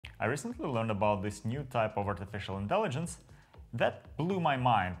I recently learned about this new type of artificial intelligence that blew my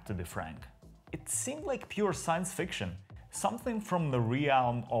mind, to be frank. It seemed like pure science fiction, something from the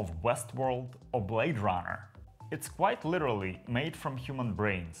realm of Westworld or Blade Runner. It's quite literally made from human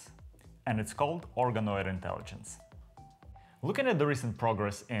brains, and it's called Organoid Intelligence. Looking at the recent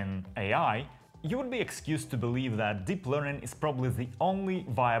progress in AI, you would be excused to believe that deep learning is probably the only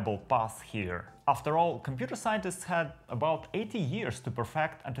viable path here. After all, computer scientists had about 80 years to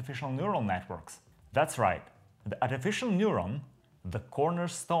perfect artificial neural networks. That's right, the artificial neuron, the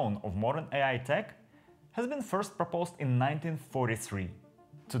cornerstone of modern AI tech, has been first proposed in 1943.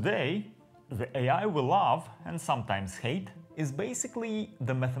 Today, the AI we love and sometimes hate is basically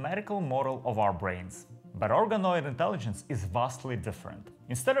the mathematical model of our brains. But organoid intelligence is vastly different.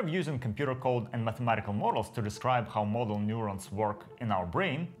 Instead of using computer code and mathematical models to describe how model neurons work in our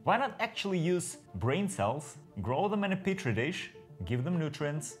brain, why not actually use brain cells, grow them in a petri dish, give them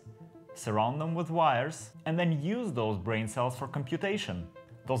nutrients, surround them with wires, and then use those brain cells for computation?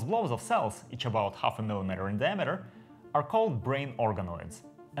 Those blobs of cells, each about half a millimeter in diameter, are called brain organoids.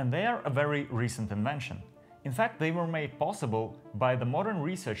 And they are a very recent invention. In fact, they were made possible by the modern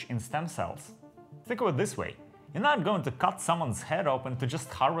research in stem cells. Think of it this way, you're not going to cut someone's head open to just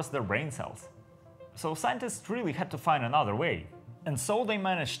harvest their brain cells. So scientists really had to find another way. And so they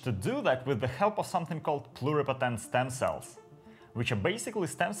managed to do that with the help of something called pluripotent stem cells, which are basically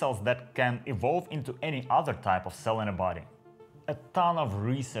stem cells that can evolve into any other type of cell in a body. A ton of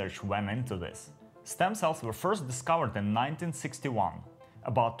research went into this. Stem cells were first discovered in 1961.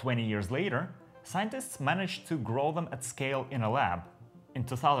 About 20 years later, scientists managed to grow them at scale in a lab. In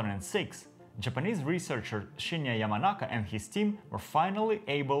 2006, Japanese researcher Shinya Yamanaka and his team were finally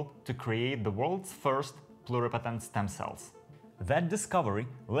able to create the world's first pluripotent stem cells. That discovery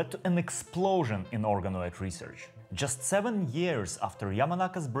led to an explosion in organoid research. Just 7 years after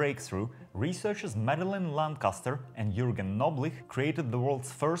Yamanaka's breakthrough, researchers Madeleine Lancaster and Jürgen Noblich created the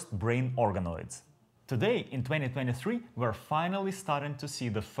world's first brain organoids. Today, in 2023, we're finally starting to see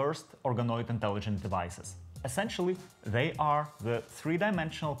the first organoid intelligent devices. Essentially, they are the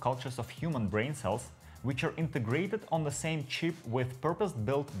three-dimensional cultures of human brain cells, which are integrated on the same chip with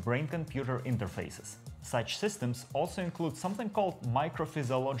purpose-built brain-computer interfaces. Such systems also include something called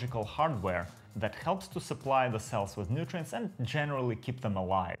microphysiological hardware that helps to supply the cells with nutrients and generally keep them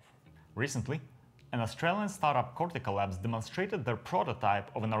alive. Recently, an Australian startup, Cortical Labs, demonstrated their prototype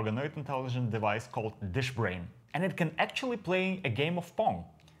of an organoid intelligent device called DishBrain, and it can actually play a game of Pong.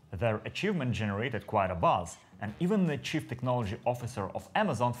 Their achievement generated quite a buzz, and even the chief technology officer of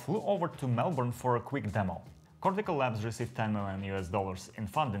Amazon flew over to Melbourne for a quick demo. Cortical Labs received $10 million in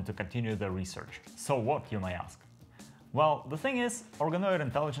funding to continue their research. So what, you may ask? Well, the thing is, organoid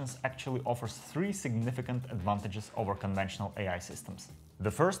intelligence actually offers three significant advantages over conventional AI systems.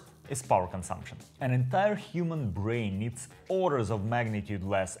 The first is power consumption. An entire human brain needs orders of magnitude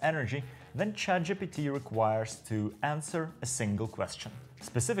less energy than ChatGPT requires to answer a single question.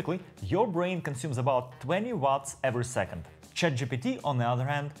 Specifically, your brain consumes about 20 watts every second. ChatGPT, on the other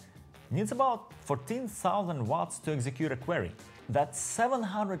hand, needs about 14,000 watts to execute a query. That's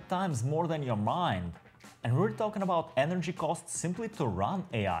 700 times more than your mind. And we're talking about energy costs simply to run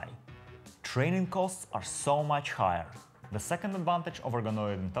AI. Training costs are so much higher. The second advantage of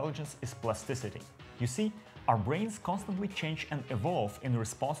organoid intelligence is plasticity. You see, our brains constantly change and evolve in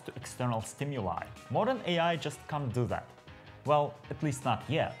response to external stimuli. Modern AI just can't do that. Well, at least not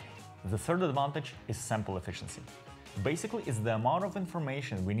yet. The third advantage is sample efficiency. Basically, it's the amount of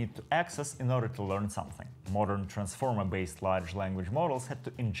information we need to access in order to learn something. Modern transformer-based large language models had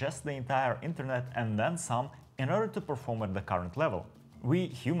to ingest the entire internet and then some in order to perform at the current level. We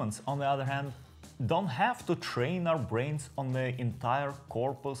humans, on the other hand, don't have to train our brains on the entire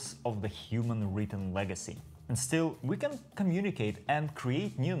corpus of the human written legacy. And still, we can communicate and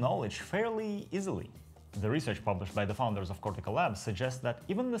create new knowledge fairly easily. The research published by the founders of Cortical Labs suggests that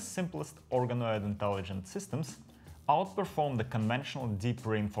even the simplest organoid intelligent systems outperform the conventional deep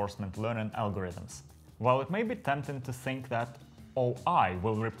reinforcement learning algorithms. While it may be tempting to think that OI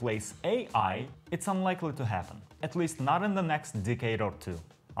will replace AI, it's unlikely to happen, at least not in the next decade or two.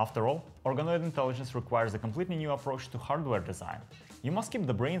 After all, organoid intelligence requires a completely new approach to hardware design. You must keep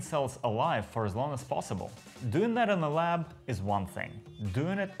the brain cells alive for as long as possible. Doing that in a lab is one thing.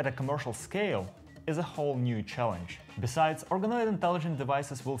 Doing it at a commercial scale is a whole new challenge. Besides, organoid intelligent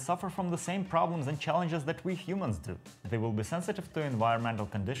devices will suffer from the same problems and challenges that we humans do. They will be sensitive to environmental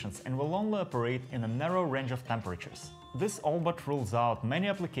conditions and will only operate in a narrow range of temperatures. This all but rules out many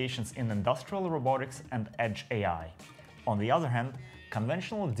applications in industrial robotics and edge AI. On the other hand,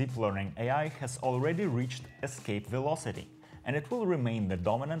 conventional deep learning AI has already reached escape velocity. and it will remain the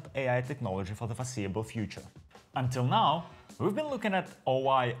dominant AI technology for the foreseeable future. Until now, we've been looking at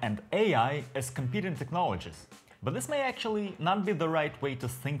OI and AI as competing technologies, but this may actually not be the right way to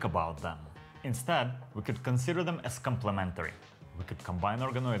think about them. Instead, we could consider them as complementary. We could combine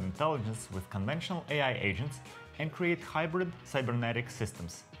organoid intelligence with conventional AI agents and create hybrid cybernetic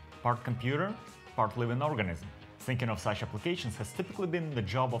systems, part computer, part living organism. Thinking of such applications has typically been the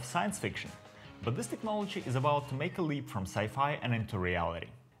job of science fiction, but this technology is about to make a leap from sci-fi and into reality.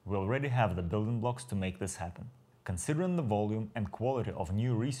 We already have the building blocks to make this happen. Considering the volume and quality of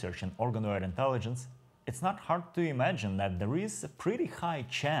new research in organoid intelligence, it's not hard to imagine that there is a pretty high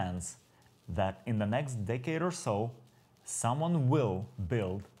chance that in the next decade or so, someone will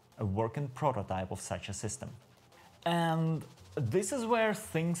build a working prototype of such a system. And this is where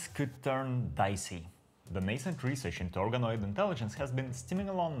things could turn dicey. The nascent research into organoid intelligence has been steaming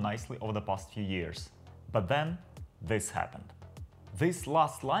along nicely over the past few years. But then, this happened. This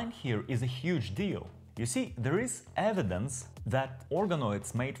last line here is a huge deal. You see, there is evidence that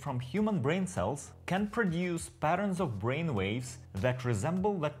organoids made from human brain cells can produce patterns of brain waves that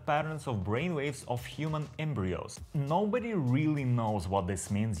resemble the patterns of brain waves of human embryos. Nobody really knows what this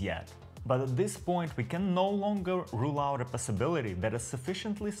means yet. But at this point, we can no longer rule out a possibility that a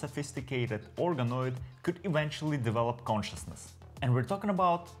sufficiently sophisticated organoid could eventually develop consciousness. And we're talking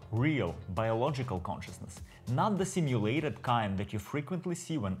about real, biological consciousness, not the simulated kind that you frequently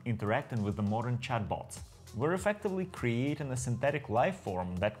see when interacting with the modern chatbots. We're effectively creating a synthetic life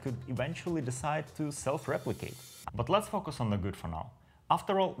form that could eventually decide to self-replicate. But let's focus on the good for now.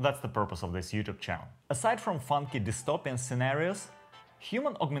 After all, that's the purpose of this YouTube channel. Aside from funky dystopian scenarios,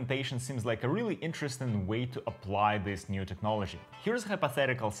 human augmentation seems like a really interesting way to apply this new technology. Here's a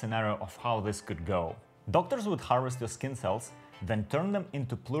hypothetical scenario of how this could go. Doctors would harvest your skin cells, then turn them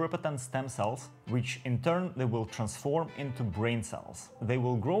into pluripotent stem cells, which in turn they will transform into brain cells. They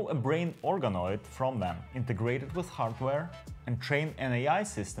will grow a brain organoid from them, integrate it with hardware, and train an AI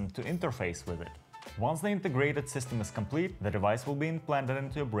system to interface with it. Once the integrated system is complete, the device will be implanted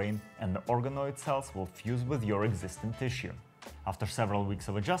into your brain and the organoid cells will fuse with your existing tissue. After several weeks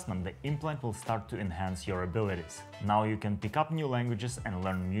of adjustment, the implant will start to enhance your abilities. Now you can pick up new languages and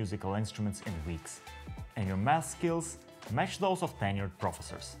learn musical instruments in weeks. And your math skills match those of tenured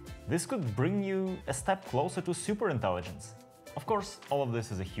professors. This could bring you a step closer to superintelligence. Of course, all of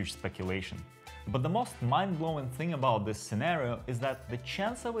this is a huge speculation. But the most mind-blowing thing about this scenario is that the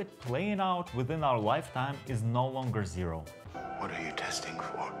chance of it playing out within our lifetime is no longer zero. What are you testing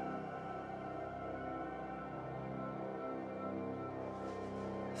for?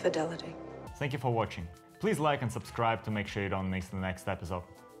 Fidelity. Thank you for watching. Please like and subscribe to make sure you don't miss the next episode.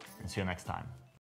 And see you next time.